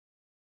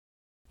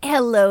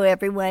Hello,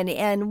 everyone,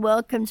 and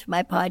welcome to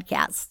my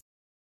podcast.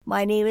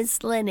 My name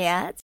is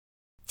Lynette.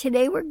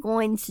 Today we're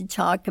going to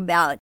talk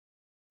about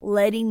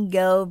letting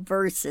go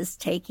versus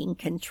taking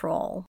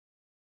control.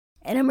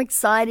 And I'm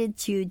excited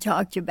to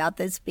talk to you about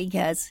this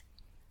because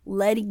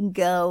letting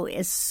go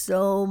is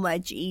so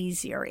much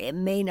easier. It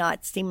may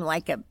not seem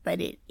like it,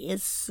 but it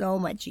is so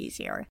much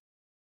easier.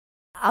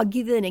 I'll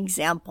give you an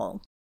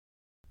example.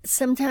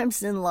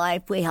 Sometimes in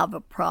life we have a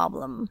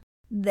problem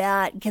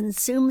that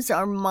consumes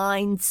our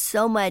mind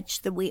so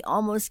much that we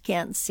almost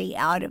can't see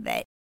out of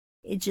it.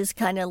 It just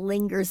kind of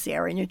lingers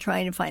there and you're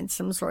trying to find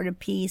some sort of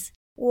peace,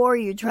 or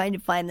you're trying to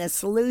find the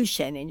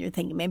solution and you're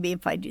thinking, maybe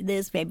if I do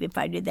this, maybe if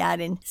I do that.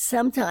 And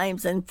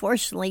sometimes,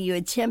 unfortunately, you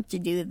attempt to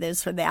do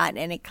this or that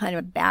and it kind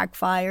of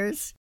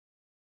backfires.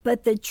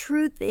 But the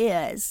truth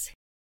is,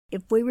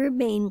 if we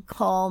remain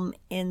calm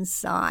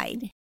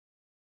inside,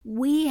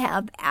 we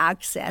have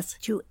access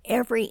to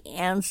every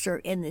answer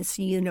in this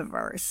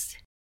universe.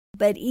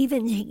 But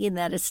even taking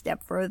that a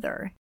step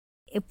further,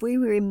 if we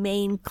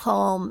remain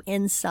calm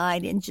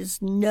inside and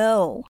just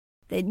know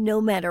that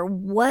no matter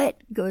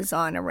what goes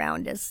on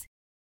around us,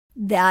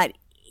 that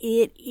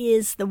it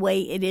is the way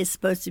it is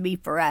supposed to be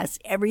for us,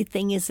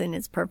 everything is in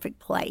its perfect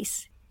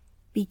place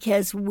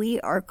because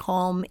we are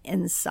calm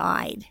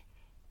inside.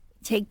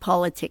 Take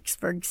politics,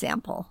 for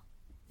example.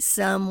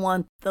 Some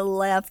want the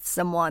left,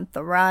 some want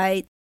the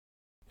right,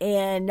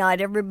 and not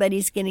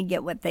everybody's going to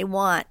get what they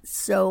want.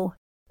 So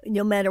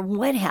no matter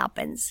what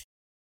happens,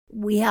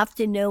 we have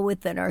to know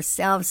within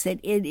ourselves that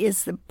it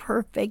is the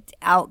perfect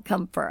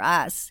outcome for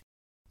us,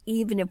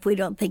 even if we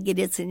don't think it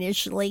is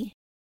initially.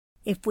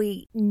 If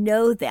we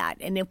know that,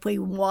 and if we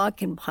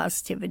walk in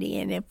positivity,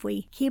 and if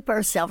we keep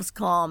ourselves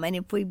calm, and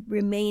if we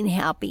remain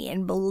happy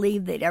and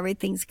believe that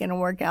everything's going to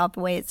work out the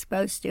way it's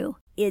supposed to,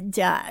 it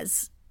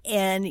does.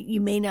 And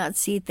you may not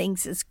see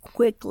things as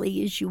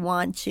quickly as you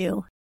want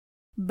to,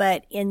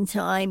 but in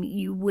time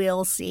you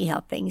will see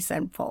how things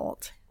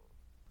unfold.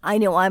 I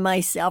know I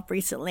myself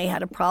recently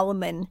had a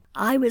problem and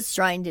I was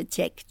trying to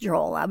take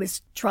control. I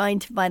was trying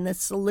to find the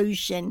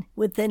solution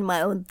within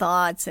my own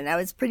thoughts,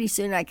 and pretty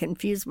soon I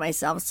confused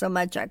myself so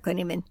much I couldn't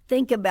even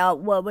think about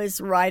what was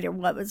right or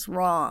what was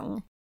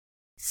wrong.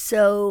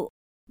 So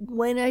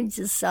when I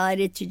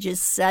decided to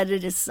just set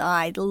it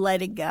aside,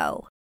 let it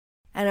go,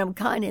 and I'm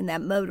kind of in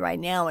that mode right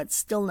now, it's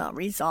still not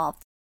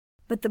resolved.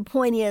 But the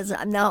point is,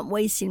 I'm not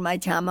wasting my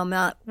time, I'm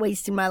not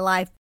wasting my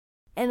life.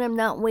 And I'm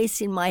not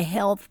wasting my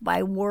health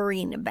by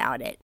worrying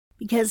about it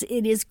because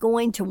it is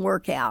going to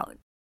work out.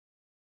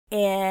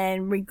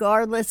 And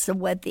regardless of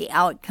what the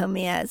outcome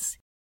is,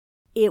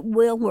 it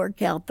will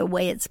work out the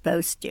way it's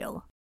supposed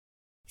to.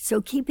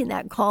 So keeping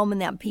that calm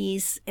and that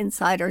peace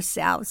inside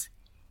ourselves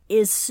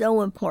is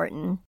so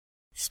important,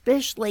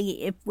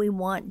 especially if we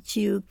want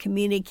to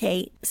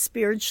communicate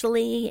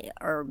spiritually,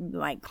 or you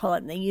might call it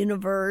in the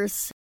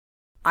universe.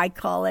 I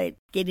call it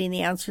getting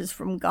the answers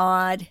from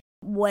God.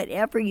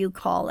 Whatever you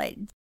call it.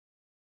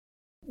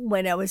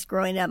 When I was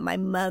growing up, my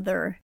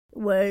mother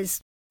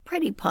was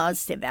pretty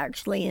positive,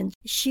 actually, and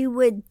she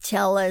would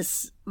tell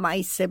us,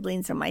 my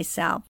siblings and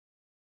myself,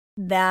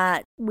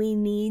 that we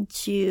need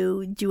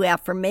to do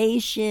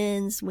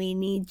affirmations, we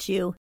need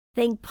to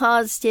think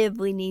positive,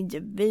 we need to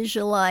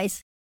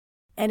visualize.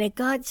 And it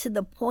got to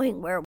the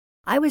point where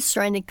I was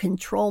trying to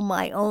control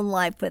my own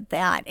life with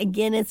that.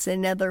 Again, it's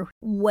another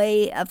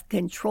way of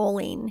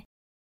controlling.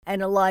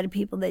 And a lot of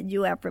people that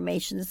do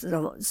affirmations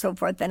and so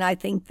forth, and I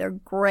think they're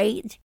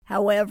great.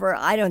 However,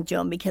 I don't do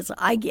them because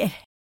I get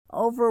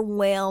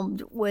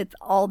overwhelmed with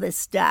all this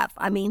stuff.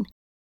 I mean,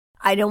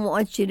 I don't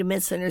want you to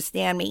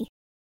misunderstand me.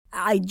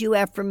 I do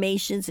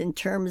affirmations in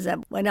terms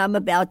of when I'm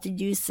about to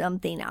do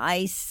something,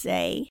 I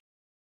say,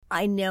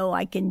 I know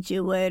I can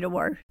do it,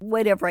 or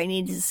whatever I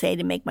need to say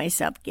to make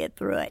myself get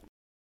through it.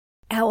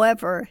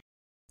 However,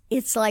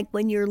 it's like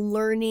when you're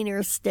learning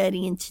or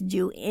studying to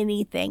do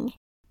anything,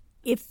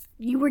 if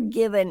you were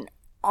given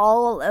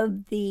all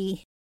of the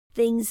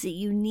things that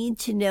you need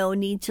to know,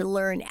 need to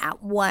learn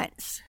at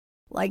once,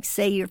 like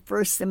say your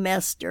first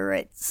semester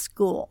at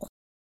school,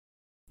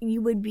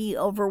 you would be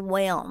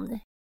overwhelmed.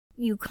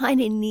 You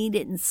kind of need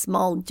it in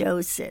small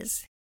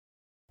doses.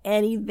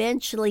 And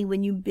eventually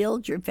when you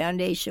build your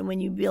foundation,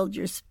 when you build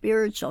your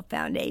spiritual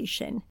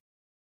foundation,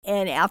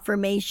 and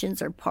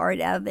affirmations are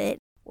part of it,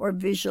 or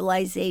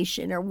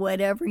visualization, or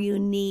whatever you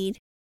need,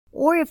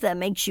 or if that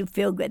makes you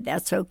feel good,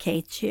 that's okay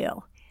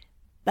too.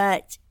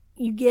 But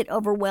you get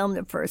overwhelmed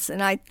at first.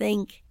 And I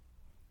think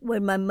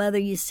when my mother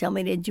used to tell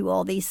me to do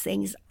all these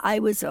things, I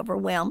was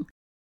overwhelmed.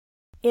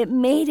 It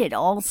made it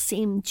all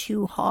seem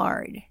too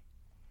hard.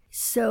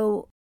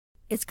 So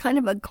it's kind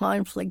of a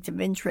conflict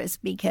of interest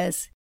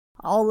because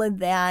all of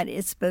that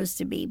is supposed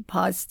to be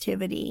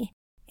positivity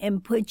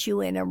and put you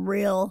in a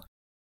real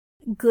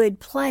good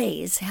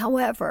place.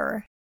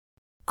 However,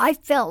 I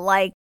felt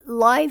like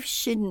life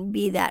shouldn't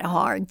be that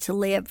hard to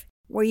live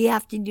where you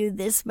have to do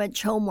this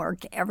much homework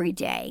every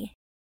day.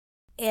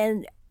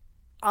 And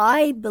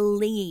I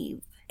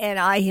believe, and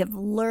I have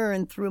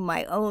learned through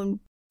my own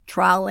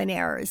trial and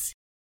errors,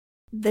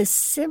 the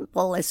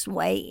simplest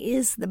way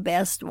is the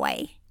best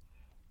way.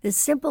 The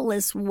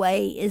simplest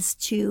way is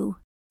to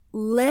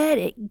let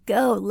it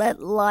go,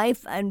 let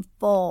life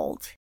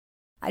unfold.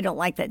 I don't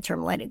like that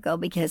term, let it go,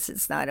 because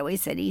it's not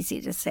always that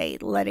easy to say,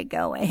 let it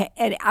go,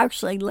 and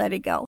actually let it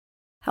go.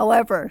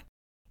 However,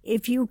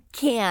 if you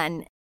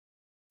can,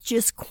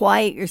 just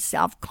quiet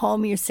yourself,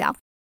 calm yourself,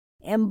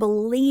 and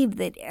believe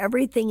that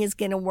everything is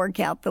going to work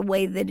out the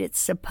way that it's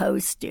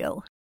supposed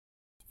to.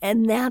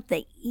 And that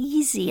the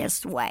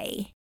easiest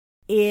way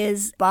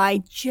is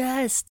by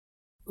just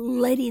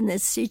letting the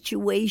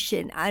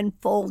situation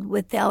unfold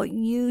without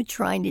you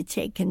trying to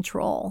take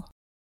control.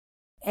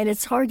 And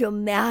it's hard to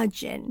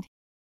imagine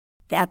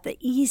that the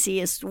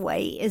easiest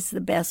way is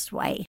the best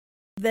way.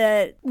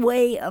 The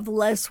way of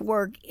less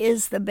work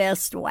is the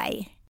best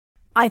way.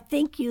 I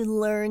think you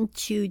learn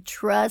to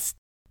trust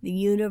the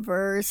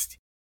universe,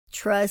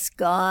 trust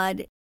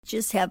God,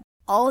 just have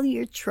all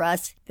your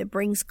trust that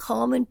brings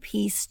calm and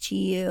peace to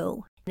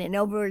you. And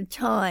over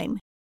time,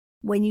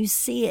 when you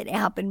see it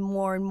happen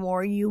more and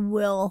more, you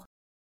will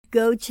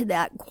go to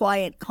that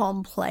quiet,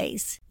 calm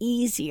place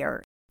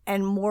easier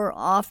and more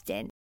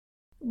often.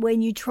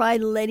 When you try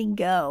letting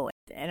go,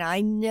 and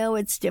I know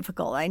it's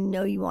difficult, I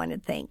know you want to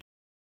think,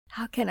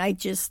 how can I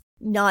just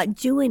not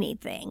do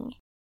anything?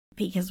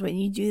 Because when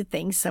you do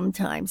things,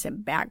 sometimes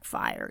it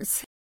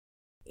backfires.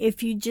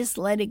 If you just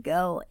let it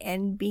go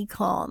and be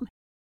calm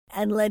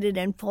and let it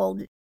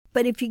unfold.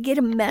 But if you get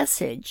a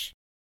message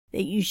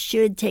that you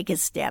should take a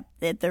step,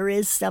 that there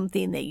is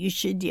something that you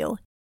should do,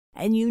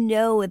 and you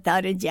know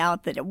without a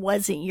doubt that it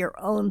wasn't your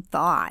own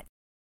thought,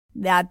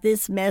 that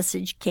this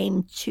message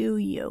came to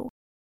you,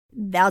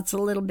 that's a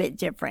little bit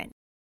different.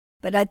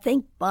 But I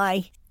think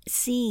by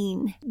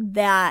seeing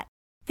that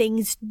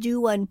things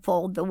do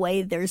unfold the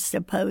way they're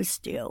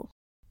supposed to,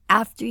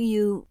 after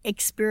you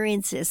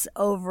experience this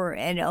over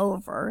and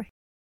over,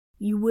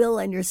 you will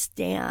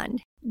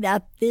understand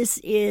that this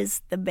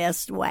is the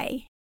best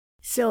way.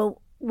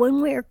 So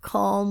when we're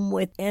calm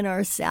within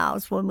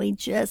ourselves, when we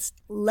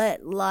just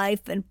let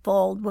life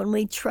unfold, when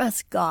we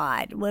trust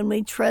God, when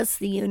we trust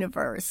the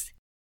universe,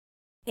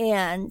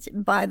 and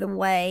by the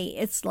way,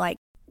 it's like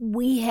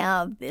we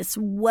have this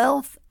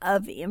wealth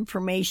of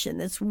information,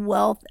 this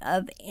wealth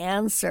of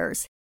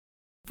answers.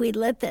 If we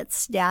let that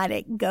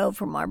static go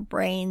from our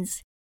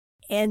brains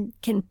and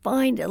can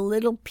find a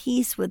little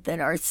peace within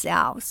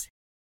ourselves,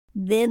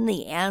 then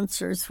the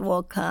answers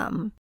will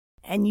come,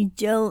 and you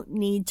don't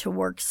need to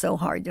work so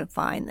hard to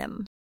find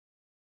them.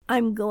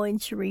 I'm going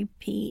to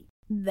repeat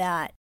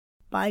that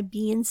by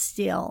being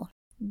still,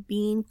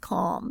 being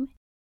calm,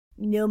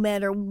 no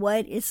matter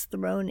what is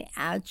thrown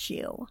at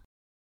you,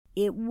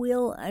 it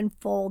will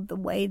unfold the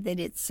way that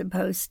it's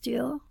supposed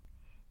to.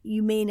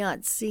 You may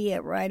not see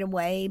it right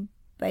away,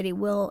 but it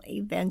will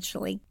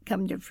eventually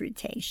come to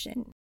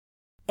fruition.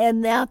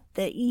 And that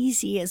the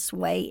easiest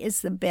way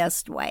is the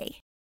best way.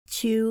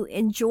 To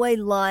enjoy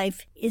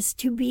life is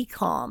to be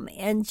calm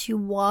and to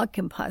walk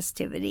in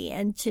positivity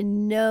and to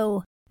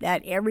know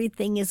that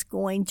everything is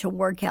going to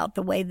work out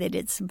the way that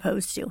it's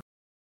supposed to.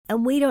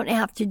 And we don't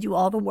have to do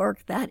all the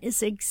work. That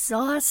is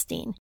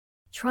exhausting,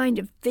 trying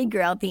to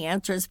figure out the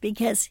answers,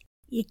 because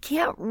you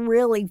can't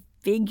really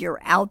figure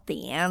out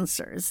the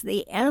answers.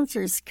 The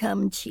answers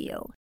come to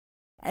you.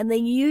 And they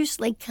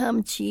usually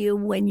come to you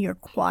when you're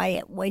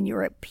quiet, when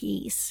you're at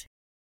peace.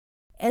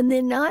 And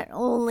then not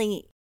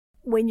only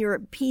when you're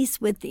at peace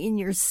within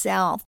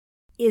yourself,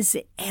 is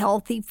it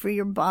healthy for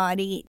your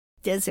body?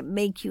 Does it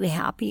make you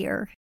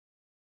happier?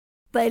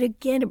 But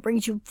again, it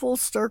brings you full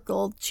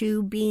circle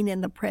to being in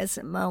the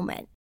present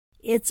moment.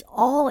 It's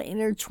all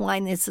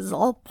intertwined. This is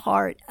all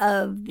part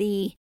of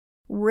the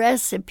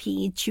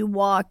recipe to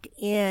walk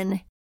in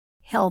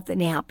health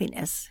and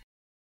happiness.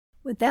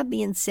 With that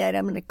being said,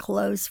 I'm going to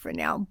close for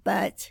now,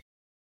 but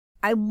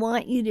I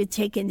want you to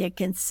take into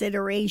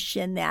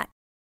consideration that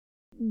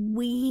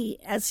we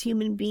as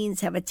human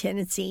beings have a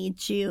tendency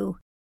to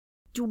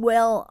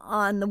dwell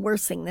on the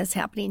worst thing that's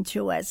happening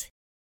to us,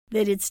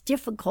 that it's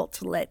difficult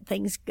to let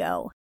things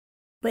go.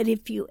 But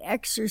if you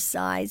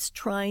exercise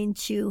trying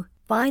to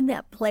find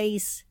that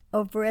place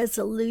of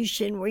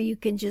resolution where you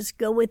can just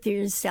go within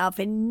yourself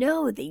and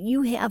know that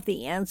you have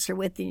the answer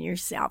within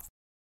yourself,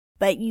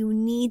 but you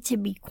need to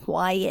be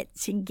quiet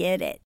to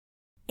get it.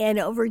 And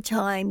over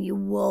time, you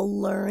will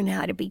learn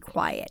how to be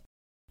quiet.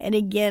 And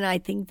again, I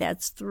think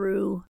that's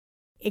through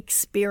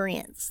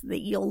experience that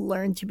you'll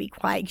learn to be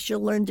quiet, because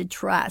you'll learn to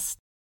trust.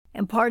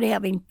 And part of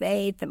having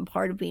faith and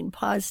part of being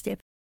positive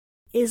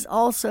is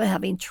also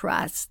having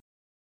trust.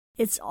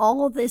 It's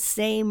all the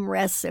same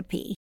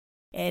recipe.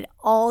 It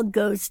all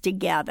goes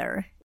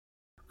together.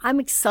 I'm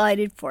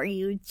excited for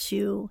you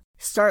to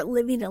start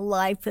living a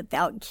life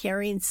without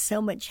carrying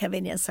so much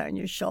heaviness on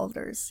your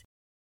shoulders,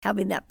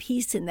 having that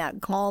peace and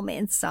that calm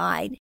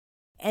inside,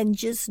 and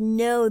just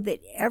know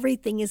that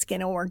everything is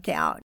going to work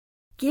out.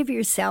 Give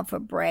yourself a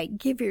break.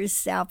 Give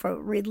yourself a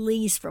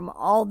release from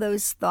all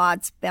those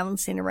thoughts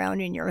bouncing around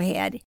in your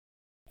head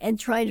and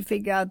try to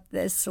figure out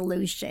the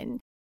solution,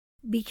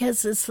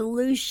 because the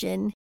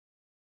solution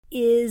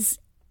is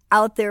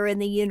out there in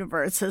the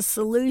universe. A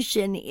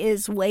solution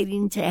is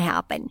waiting to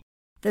happen.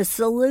 The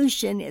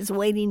solution is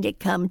waiting to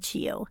come to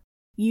you.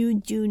 You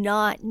do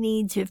not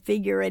need to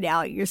figure it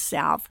out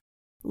yourself.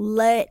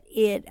 Let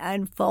it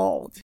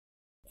unfold.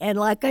 And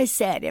like I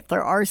said, if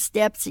there are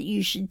steps that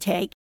you should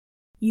take,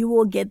 you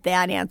will get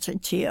that answer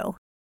too.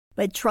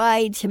 But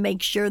try to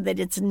make sure that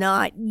it's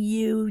not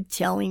you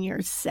telling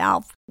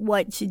yourself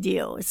what to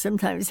do.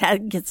 Sometimes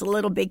that gets a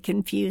little bit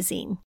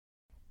confusing.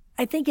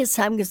 I think as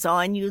time goes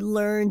on, you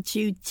learn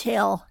to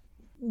tell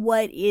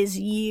what is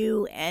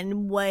you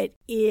and what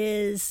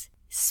is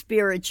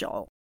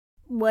spiritual.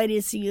 What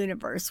is the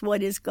universe?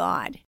 What is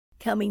God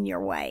coming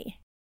your way?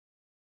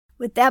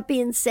 With that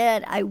being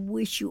said, I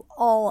wish you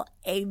all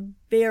a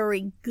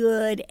very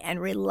good and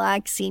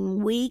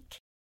relaxing week,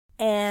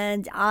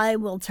 and I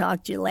will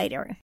talk to you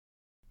later.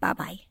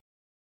 Bye-bye.